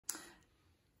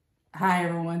Hi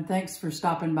everyone, thanks for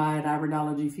stopping by at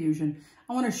Iridology Fusion.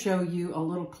 I want to show you a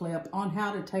little clip on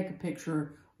how to take a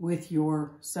picture with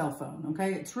your cell phone,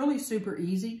 okay? It's really super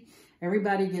easy.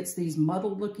 Everybody gets these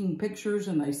muddled looking pictures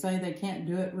and they say they can't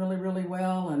do it really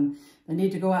well and they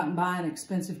need to go out and buy an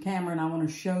expensive camera, and I want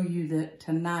to show you that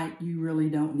tonight you really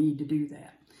don't need to do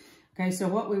that. Okay, so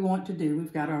what we want to do,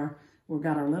 we've got our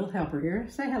little helper here.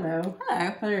 Say hello.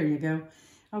 Hello. There you go.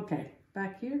 Okay,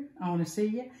 back here, I want to see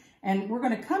you. And we're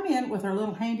going to come in with our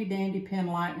little handy dandy pen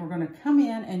light, and we're going to come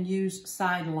in and use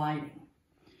side lighting.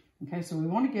 Okay, so we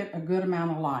want to get a good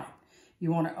amount of light.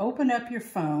 You want to open up your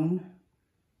phone.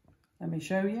 Let me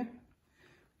show you.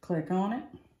 Click on it.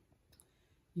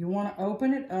 You want to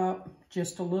open it up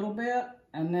just a little bit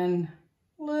and then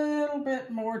a little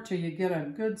bit more till you get a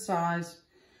good size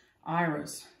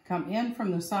iris. Come in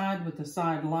from the side with the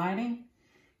side lighting.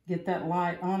 Get that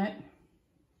light on it.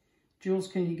 Jules,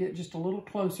 can you get just a little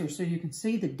closer so you can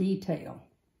see the detail?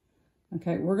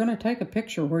 Okay, we're going to take a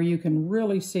picture where you can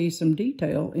really see some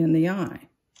detail in the eye.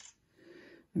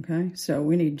 Okay, so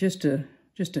we need just a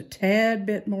tad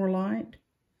bit more light.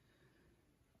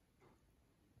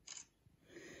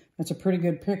 That's a pretty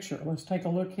good picture. Let's take a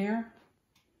look here.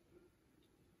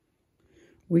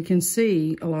 We can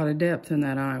see a lot of depth in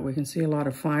that eye. We can see a lot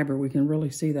of fiber. We can really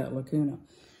see that lacuna.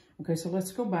 Okay, so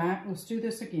let's go back. Let's do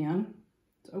this again.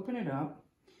 Let's open it up.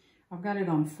 I've got it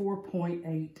on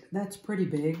 4.8. That's pretty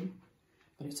big,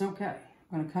 but it's okay.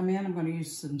 I'm going to come in. I'm going to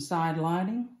use some side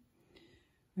lighting.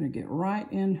 I'm going to get right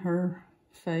in her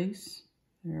face.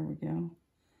 There we go.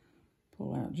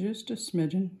 Pull out just a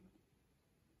smidgen.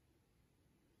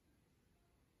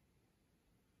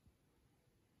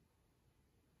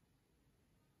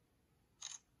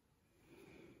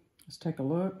 Let's take a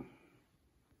look.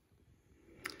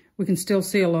 We can still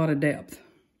see a lot of depth.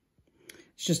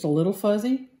 It's just a little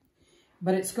fuzzy,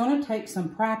 but it's going to take some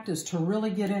practice to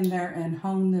really get in there and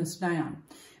hone this down.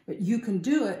 But you can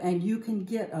do it, and you can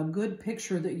get a good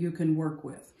picture that you can work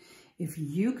with. If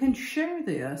you can share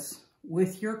this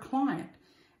with your client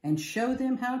and show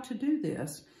them how to do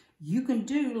this, you can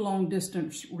do long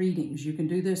distance readings. You can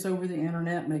do this over the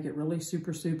internet, make it really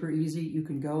super easy. You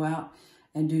can go out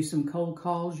and do some cold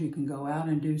calls. You can go out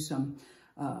and do some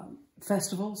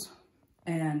festivals.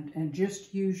 And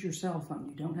just use your cell phone.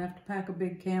 You don't have to pack a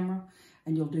big camera,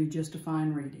 and you'll do just a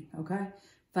fine reading, okay?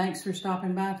 Thanks for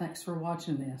stopping by. Thanks for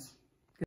watching this.